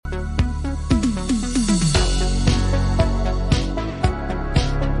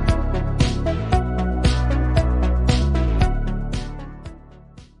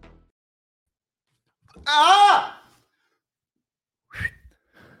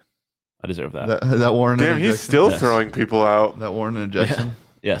I deserve that. That Warren. Damn, he's still Yes. throwing people out. That Warren injection.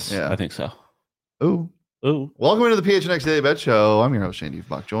 Yeah. Yes, Yeah. I think so. Ooh. Ooh. Welcome into the PHNX Daily Bet Show. I'm your host, Shane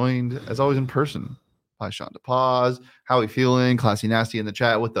Block, joined as always in person by Sean DePaz. How we feeling? Classy Nasty in the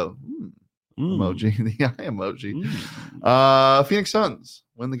chat with the emoji, the eye emoji. Phoenix Suns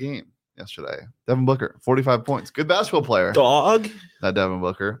win the game yesterday. Devin Booker, 45 points. Good basketball player. Dog. That Devin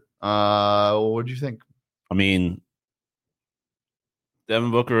Booker. What do you think? I mean,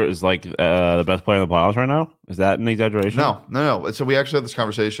 Devin Booker is like the best player in the playoffs right now. Is that an exaggeration? No. So we actually had this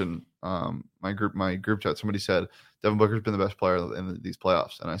conversation. My group chat. Somebody said Devin Booker's been the best player in these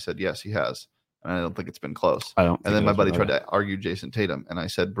playoffs, and I said yes, he has. And I don't think it's been close. I don't. And then my buddy tried to argue Jason Tatum, and I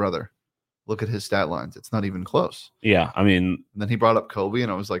said, brother, look at his stat lines. It's not even close. Yeah, I mean, And then he brought up Kobe,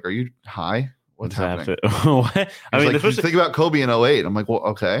 and I was like, are you high? What's happening? What? I mean, like, think about Kobe in 08. I'm like, well,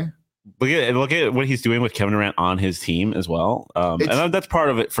 okay. Look at what he's doing with Kevin Durant on his team as well. And that's part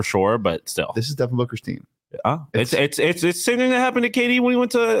of it for sure, but still, This is Devin Booker's team. It's the same thing that happened to KD when he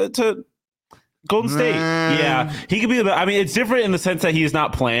went to Golden State. Yeah, he could be the best. I mean, it's different in the sense that he's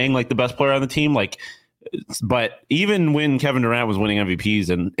not playing like the best player on the team. But even when Kevin Durant was winning MVPs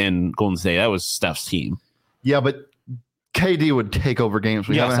in Golden State, that was Steph's team. Yeah, but KD would take over games.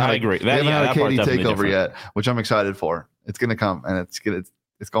 I agree. We haven't had a KD takeover different. yet, which I'm excited for. It's going to come, and it's going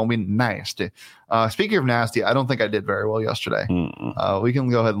to be nasty. Speaking of nasty, I don't think I did very well yesterday. We can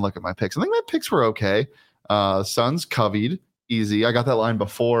go ahead and look at my picks. I think my picks were okay. Suns covered easy. I got that line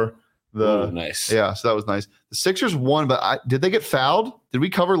before nice. Yeah, so that was nice. The Sixers won, but did they get fouled? Did we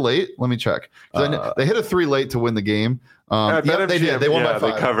cover late? Let me check. They hit a 3 late to win the game. They did. They won by 5.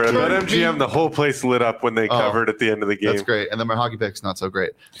 They covered. At BetMGM, the whole place lit up when they covered at the end of the game. That's great. And then my hockey pick's not so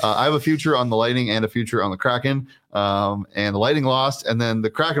great. I have a future on the Lightning and a future on the Kraken. And the Lightning lost, and then the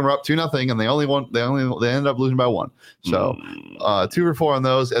Kraken were up 2-0, and they ended up losing by 1. So 2 for 4 on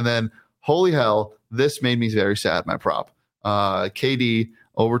those. And then holy hell, this made me very sad. My prop, KD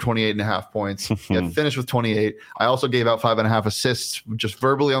over 28.5 points. Finished with 28. I also gave out 5.5 assists just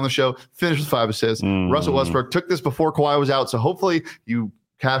verbally on the show. Finished with 5 assists. Russell Westbrook took this before Kawhi was out, so hopefully you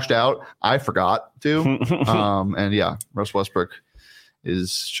cashed out. I forgot to. And yeah, Russell Westbrook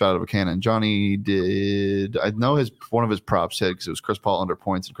is shot out of a cannon. Johnny did. I know one of his props hit because it was Chris Paul under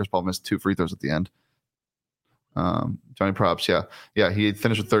points, and Chris Paul missed 2 free throws at the end. Johnny props, yeah, he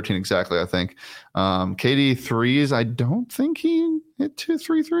finished with 13 exactly, I think. KD threes, I don't think he hit 2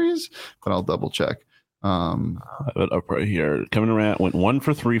 3 threes, but I'll double check. I have it up right here. Kevin Durant went 1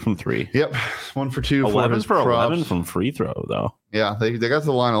 for 3 from 3. Yep, 1 for 2 11 for 11 from free throw though. Yeah, they got to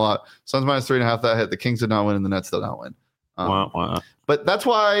the line a lot. Suns minus 3.5 that hit. The Kings did not win, and the Nets did not win. But that's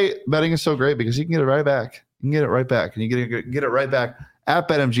why betting is so great, because you can get it right back. You can get it right back, and you get it right back at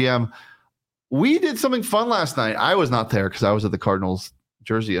BetMGM. We did something fun last night. I was not there because I was at the Cardinals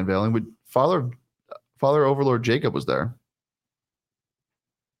jersey unveiling, but Father Overlord Jacob was there.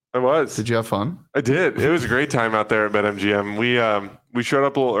 I was. Did you have fun? I did. It was a great time out there at BetMGM. We showed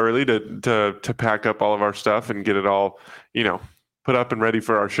up a little early to pack up all of our stuff and get it all, put up and ready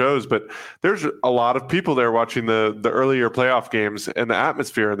for our shows. But there's a lot of people there watching the earlier playoff games, and the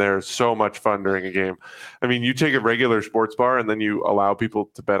atmosphere in there is so much fun during a game. I mean, you take a regular sports bar and then you allow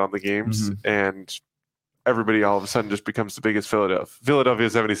people to bet on the games, and everybody all of a sudden just becomes the biggest Philadelphia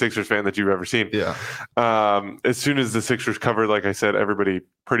 76ers fan that you've ever seen. Yeah. As soon as the Sixers covered, like I said, everybody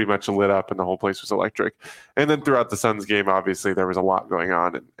pretty much lit up and the whole place was electric. And then throughout the Suns game, obviously there was a lot going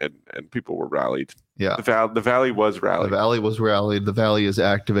on, and people were rallied. Yeah. The Valley was rallied. The Valley was rallied. The Valley is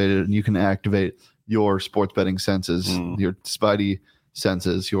activated, and you can activate your sports betting senses, your spidey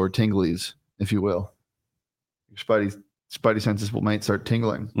senses, your tinglies, if you will. Your spidey senses might start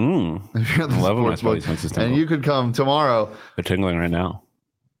tingling. I love when my spidey senses tingle. And you could come tomorrow. They're tingling right now.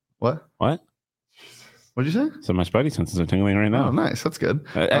 What? What? What'd you say? So my spidey senses are tingling right now. Oh, nice. That's good.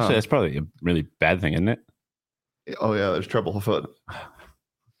 Actually, that's probably a really bad thing, isn't it? Oh, yeah. There's trouble afoot.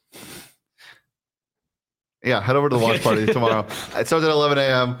 Yeah, head over to the watch party tomorrow. It starts at 11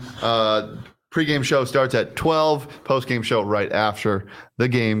 a.m. Pre-game show starts at 12. Post-game show right after the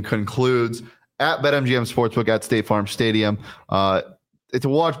game concludes at BetMGM Sportsbook at State Farm Stadium. It's a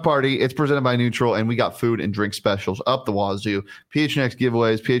watch party. It's presented by Neutral, and we got food and drink specials up the wazoo. PHNX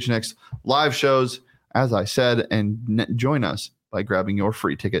giveaways, PHNX live shows, as I said, and join us by grabbing your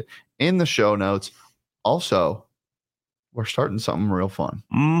free ticket in the show notes. Also, we're starting something real fun.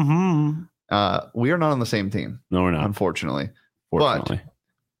 We are not on the same team. No, we're not. Unfortunately. Fortunately. But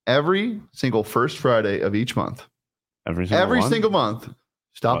every single first Friday of each month, every single month,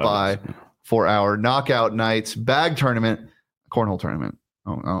 stop by for our Knockout Nights bag tournament, cornhole tournament.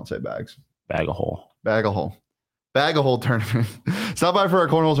 Oh, I don't say bags. Bag a hole. Bag a hole. Bag a Hole tournament. Stop by for our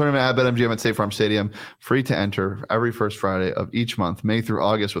cornhole tournament at BetMGM at State Farm Stadium. Free to enter every first Friday of each month, May through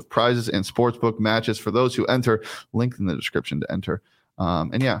August, with prizes and sportsbook matches for those who enter. Link in the description to enter.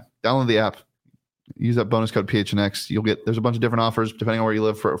 And yeah, download the app. Use that bonus code PHNX. There's a bunch of different offers depending on where you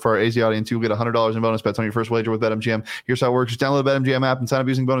live. For our AZ audience, you'll get $100 in bonus bets on your first wager with BetMGM. Here's how it works. Just download the BetMGM app and sign up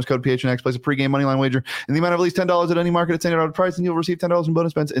using bonus code PHNX. Place a pregame moneyline wager in the amount of at least $10 at any market at standard price, and you'll receive $10 in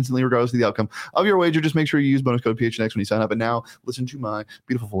bonus bets instantly, regardless of the outcome of your wager. Just make sure you use bonus code PHNX when you sign up. And now, listen to my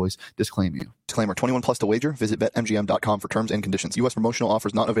beautiful voice disclaim you. Disclaimer, 21 plus to wager. Visit BetMGM.com for terms and conditions. U.S. promotional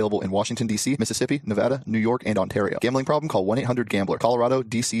offers not available in Washington, D.C., Mississippi, Nevada, New York, and Ontario. Gambling problem? Call 1-800-GAMBLER. Colorado,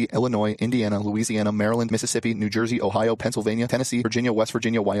 D.C., Illinois, Indiana, Louisiana, Maryland, Mississippi, New Jersey, Ohio, Pennsylvania, Tennessee, Virginia, West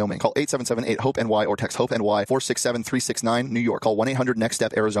Virginia, Wyoming. Call 877-8-HOPE-NY or text HOPE-NY 467-369. New York. Call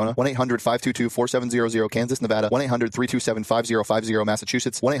 1-800-NEXT-STEP, Arizona. 1-800-522-4700, Kansas, Nevada. 1-800-327-5050,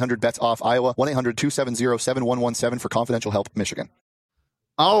 Massachusetts. 1-800-BETS-OFF, Iowa. 1-800-270-7117 for confidential help, Michigan.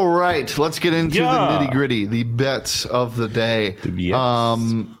 All right, let's get into the nitty-gritty, the bets of the day. Yes.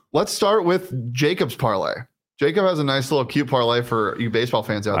 Let's start with Jacob's parlay. Jacob has a nice little cute parlay for you baseball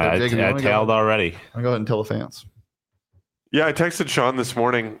fans out there. Jacob, I tailed already. I'll go ahead and tell the fans. Yeah, I texted Sean this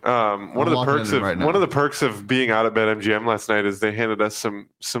morning. One of the perks of being out at BetMGM last night is they handed us some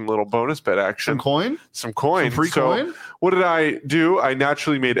little bonus bet action. Some coin. Free coin? What did I do? I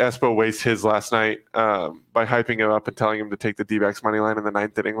naturally made Espo waste his last night by hyping him up and telling him to take the D-backs money line in the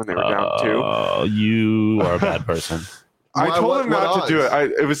 9th inning when they were down 2. Oh, you are a bad person. I told him not to do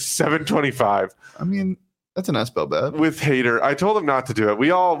it. It was $7.25. I mean, that's an Espo bet. With Hader. I told him not to do it. We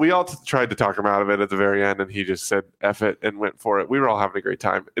all tried to talk him out of it at the very end, and he just said F it and went for it. We were all having a great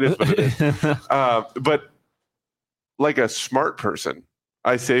time. It is what it is. But like a smart person,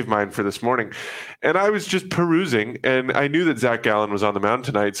 I saved mine for this morning. And I was just perusing, and I knew that Zach Gallen was on the mound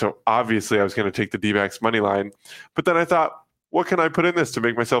tonight, so obviously I was going to take the D-backs money line. But then I thought, what can I put in this to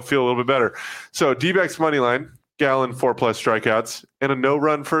make myself feel a little bit better? So D-backs money line, Gallen 4+ strikeouts, and a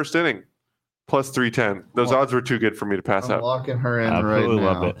no-run first inning. Plus 310. Those odds were too good for me to pass out. Locking her in Absolutely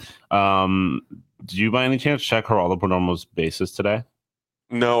right now. Love it. Did you by any chance check Geraldo Perdomo's bases today?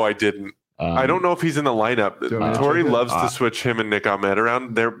 No, I didn't. I don't know if he's in the lineup. Tori loves to switch him and Nick Ahmed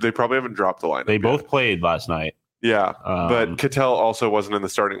around. They probably haven't dropped the lineup. They both played last night. Yeah, but Ketel also wasn't in the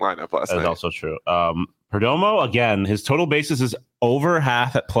starting lineup last night. That's also true. Perdomo, again, his total bases is over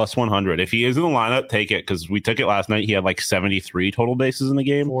half at plus 100. If he is in the lineup, take it, because we took it last night. He had like 73 total bases in the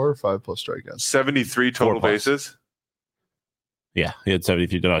game. 4 or 5+ strikeouts. 73 total bases? Yeah, he had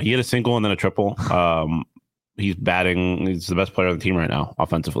 73. No, he had a single and then a triple. He's batting. He's the best player on the team right now,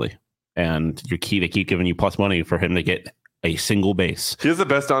 offensively. And you're key to keep giving you plus money for him to get a single base. He has the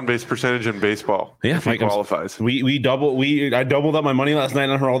best on-base percentage in baseball. Yeah, if he qualifies. I doubled up my money last night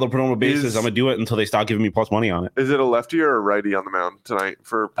on Geraldo Perdomo bases. I'm gonna do it until they stop giving me plus money on it. Is it a lefty or a righty on the mound tonight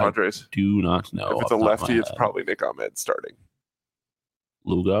for Padres? I do not know. If it's a lefty, it's probably Nick Ahmed starting.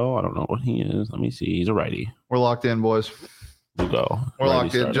 Lugo, I don't know what he is. Let me see. He's a righty. We're locked in, boys. Lugo. We're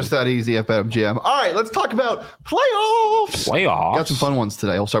locked in. Just that easy at BetMGM. All right, let's talk about playoffs. Got some fun ones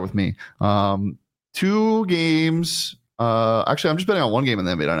today. I'll start with me. 2 games. Actually, I'm just betting on 1 game in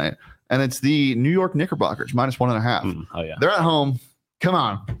the NBA tonight, and it's the New York Knickerbockers minus 1.5. Oh yeah, they're at home. Come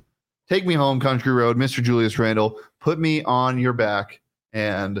on, take me home, Country Road, Mr. Julius Randle. Put me on your back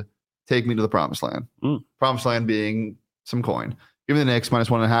and take me to the promised land. Promised land being some coin. Give me the Knicks minus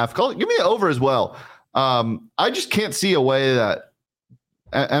 1.5. Give me the over as well. I just can't see a way that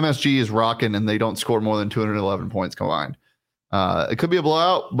MSG is rocking and they don't score more than 211 points combined. It could be a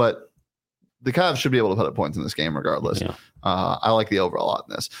blowout, but the Cavs should be able to put up points in this game regardless. Yeah. I like the over a lot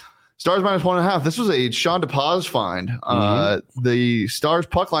in this. Stars minus 1.5. This was a Sean DePaz find. The Stars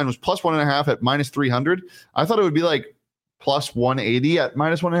puck line was plus 1.5 at minus 300. I thought it would be like plus 180 at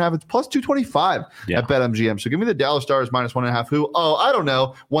minus 1.5. It's plus 225 at BetMGM. So give me the Dallas Stars minus 1.5. Who? Oh, I don't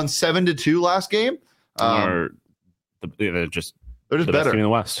know. Won 7-2 last game. They're just better in the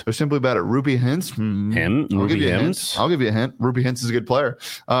West. They're simply better. Rupee Hintz. I'll give you a hint. Rupee Hintz is a good player.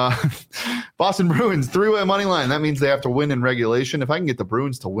 Boston Bruins 3-way money line. That means they have to win in regulation. If I can get the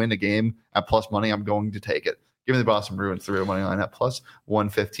Bruins to win a game at plus money, I'm going to take it. Give me the Boston Bruins 3-way money line at plus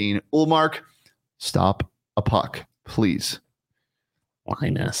 115. Ullmark, stop a puck, please.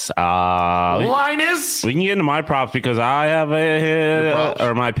 Linus. Linus. We can get into my props because I have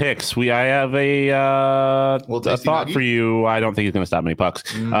or my picks. I have a thought for you. I don't think he's going to stop many pucks.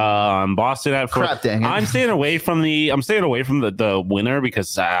 Boston at 4. Crap, dang it. I'm staying away from the winner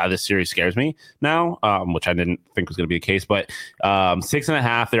because this series scares me now, which I didn't think was going to be the case. But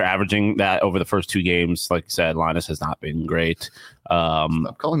 6.5, they're averaging that over the first 2 games. Like you said, Linus has not been great.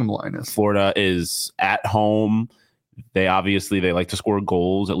 Stop calling him Linus. Florida is at home. They like to score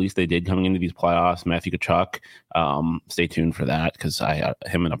goals. At least they did coming into these playoffs. Matthew Tkachuk. Stay tuned for that because I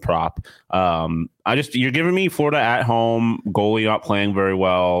him in a prop. You're giving me Florida at home, goalie not playing very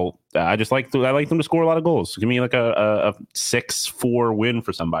well. I like them to score a lot of goals. Give me like a 6-4 win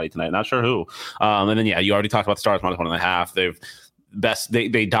for somebody tonight. Not sure who. And then you already talked about the Stars -1.5.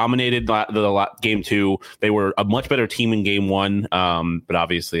 They dominated the game 2. They were a much better team in game 1, but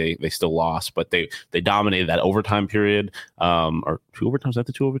obviously they still lost. But they dominated that overtime period, or 2 overtimes. Is that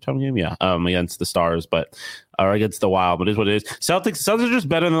the 2 overtime game? Yeah, against the Stars, or against the Wild. But it is what it is. Celtics are just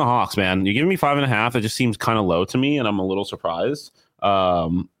better than the Hawks, man. You're giving me 5.5. It just seems kind of low to me, and I'm a little surprised.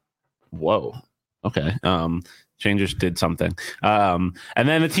 Whoa. Okay. Changers did something. And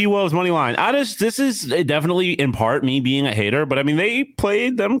then the T-Wolves money line. This is definitely in part me being a hater, but I mean, they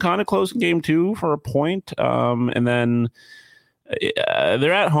played them kind of close in game 2 for a point. And then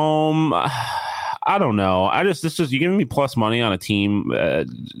they're at home. I don't know. You're giving me plus money on a team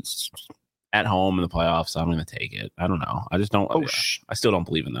at home in the playoffs. So I'm going to take it. I don't know. I just don't. I still don't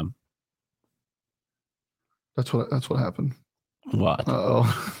believe in them. That's what happened. What?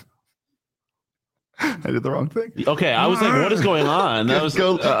 Uh-oh. I did the wrong thing. Okay, I was like, "What is going on?" That was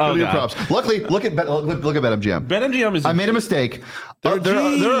go to your props. Luckily, look at BetMGM. BetMGM is. I made a mistake. There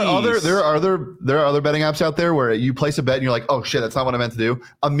are other betting apps out there where you place a bet and you're like, "Oh shit, that's not what I meant to do."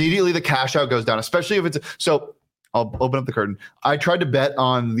 Immediately, the cash out goes down. Especially if it's so. I'll open up the curtain. I tried to bet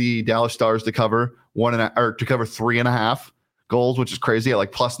on the Dallas Stars to cover 3.5 goals, which is crazy at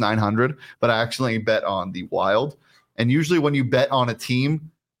like plus 900. But I accidentally bet on the Wild. And usually, when you bet on a team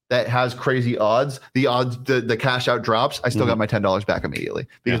that has crazy odds, the cash out drops. I still got my $10 back immediately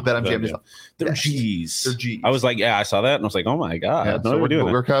because BetMGM is they're G's. I was like, I saw that and I was like, oh my god, yeah, so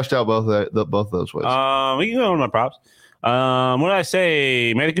we're cashed out both those ways. We can go on my props. What did I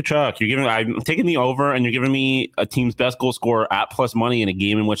say? Matthew Tkachuk. I'm taking the over, and you're giving me a team's best goal scorer at plus money in a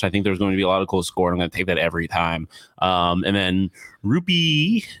game in which I think there's going to be a lot of goals scored. I'm going to take that every time. And then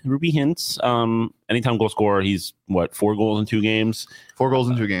Rupee Hintz. Anytime goal scorer, he's 4 goals in 2 games. 4 goals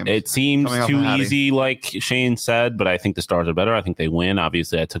in 2 games. It seems too easy, like Shane said, but I think the Stars are better. I think they win.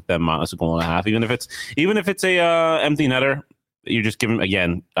 Obviously, I took them minus -1.5, even if it's a empty netter. You're just giving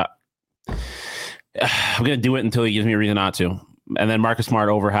again. I'm going to do it until he gives me a reason not to. And then Marcus Smart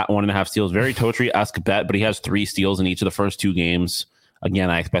over 1.5 steals. Very Totri-esque bet, but he has 3 steals in each of the first 2 games. Again,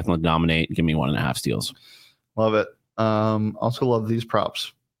 I expect him to dominate. Give me 1.5 steals. Love it. Also love these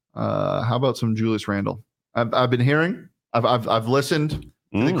props. How about some Julius Randle? I've been hearing. I've listened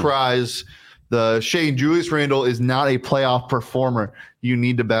to the cries. The Shane, Julius Randle is not a playoff performer. You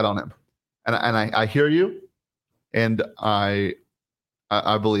need to bet on him. And I hear you, and I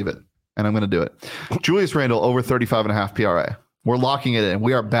believe it. And I'm going to do it. Julius Randle over 35.5 PRA. We're locking it in.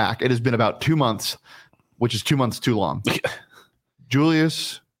 We are back. It has been about 2 months, which is 2 months too long.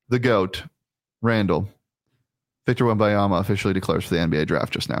 Julius, the GOAT, Randle. Victor Wembanyama officially declares for the NBA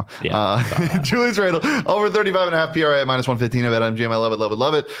draft just now. Yeah, Julius Randle over 35.5 PRA at -115 at BetMGM. I love it, love it,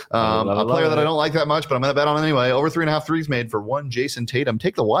 love it. A player that I don't like that much, but I'm going to bet on anyway. Over 3.5 threes made for 1 Jason Tatum.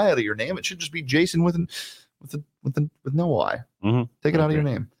 Take the Y out of your name. It should just be Jason with no Y. Mm-hmm. Take it out of your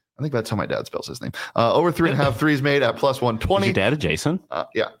name. I think that's how my dad spells his name. Over 3.5 threes made at +120. Is your dad a Jason?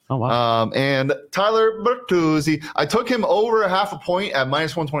 Yeah. Oh, wow. And Tyler Bertuzzi. I took him over 0.5 point at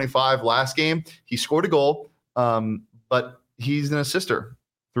 -125 last game. He scored a goal, but he's an assister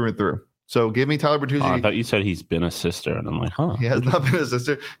through and through. So give me Tyler Bertuzzi. I thought you said he's been a sister, and I'm like, huh? He has not been a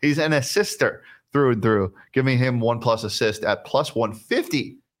sister. He's an assister through and through. Give me him 1+ assist at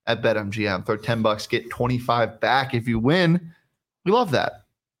 +150 at BetMGM. Throw $10, get 25 back if you win. We love that.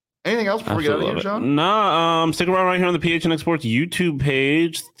 Anything else before we get out of here, Sean? No, stick around right here on the PHNX Sports YouTube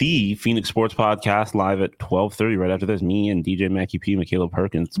page, the Phoenix Sports Podcast, live at 12:30 right after this. Me and DJ Mackie P, Michaela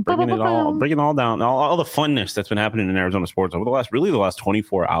Perkins, bringing it all down, all the funness that's been happening in Arizona sports over the last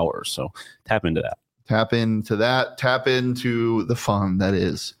 24 hours. So tap into that. Tap into the fun that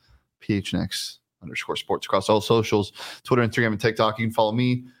is PHNX_sports across all socials, Twitter, Instagram, and TikTok. You can follow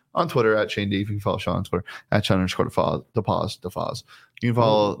me on Twitter at Shane D. You can follow Sean on Twitter at Sean_DePaz. You can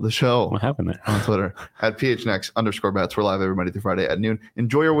follow the show. What happened there? On Twitter at PHNX_bets. We're live every Monday through Friday at noon.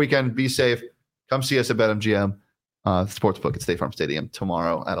 Enjoy your weekend. Be safe. Come see us at BetMGM, the Sportsbook at State Farm Stadium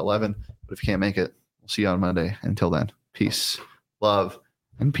tomorrow at 11. But if you can't make it, we'll see you on Monday. Until then, peace, love,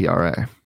 and PRA.